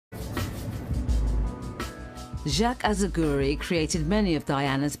Jacques Azagury created many of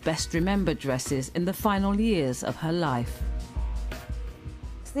Diana's best-remembered dresses in the final years of her life.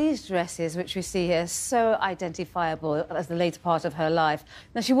 These dresses, which we see here, are so identifiable as the later part of her life.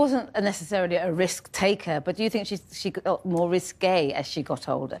 Now, she wasn't necessarily a risk taker, but do you think she got more risque as she got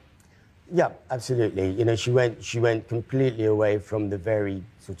older? Yeah, absolutely. You know, she went completely away from the very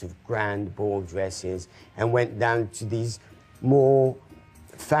sort of grand ball dresses and went down to these more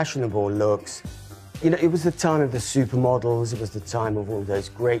fashionable looks. You know, it was the time of the supermodels. It was the time of all those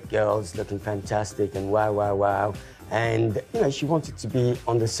great girls looking fantastic and wow, wow, wow. And, you know, she wanted to be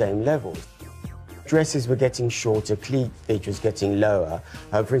on the same level. Dresses were getting shorter, cleavage was getting lower.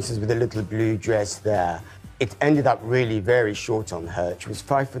 For instance, with the little blue dress there, it ended up really very short on her. She was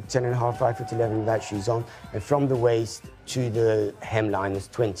 5'10.5", 5'11" without shoes on, and from the waist to the hemline was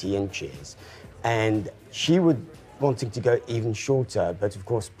 20 inches. And she was wanting to go even shorter, but of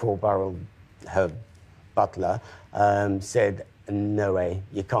course, Paul Burrell, her butler, said, no way,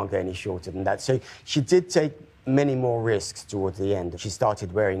 you can't go any shorter than that. So she did take many more risks towards the end. She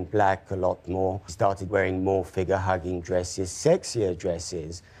started wearing black a lot more, started wearing more figure-hugging dresses, sexier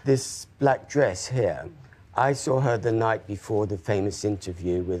dresses. This black dress here, I saw her the night before the famous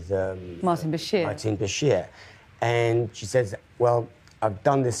interview with Martin Bashir. And she says, well, I've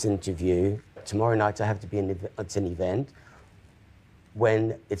done this interview. Tomorrow night I have to be at an event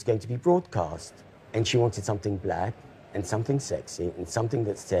when it's going to be broadcast. And she wanted something black and something sexy and something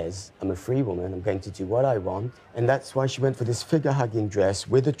that says, I'm a free woman, I'm going to do what I want. And that's why she went for this figure-hugging dress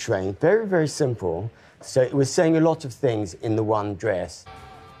with a train. Very, very simple. So it was saying a lot of things in the one dress.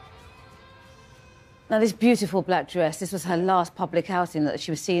 Now, this beautiful black dress, this was her last public outing that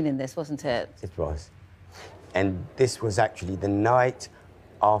she was seen in this, wasn't it? It was. And this was actually the night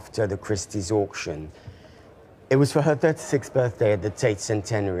after the Christie's auction. It was for her 36th birthday at the Tate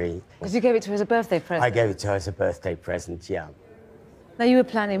Centenary. Because you gave it to her as a birthday present? I gave it to her as a birthday present, yeah. Now, you were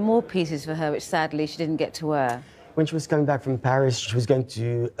planning more pieces for her, which sadly she didn't get to wear. When she was coming back from Paris, she was going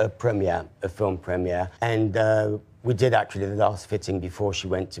to a premiere, a film premiere, and we did actually the last fitting before she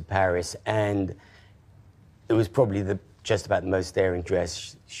went to Paris, and it was probably just about the most daring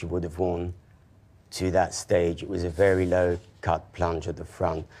dress she would have worn to that stage. It was a very low cut plunge at the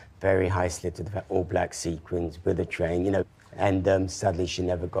front, very high slit at the back, all black sequins with a train, you know, and sadly she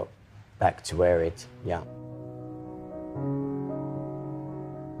never got back to wear it, yeah.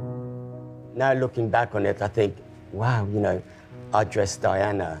 Now looking back on it, I think, wow, you know, I dressed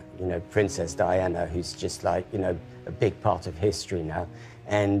Diana, you know, Princess Diana, who's just like, you know, a big part of history now,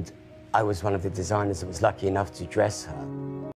 and I was one of the designers that was lucky enough to dress her.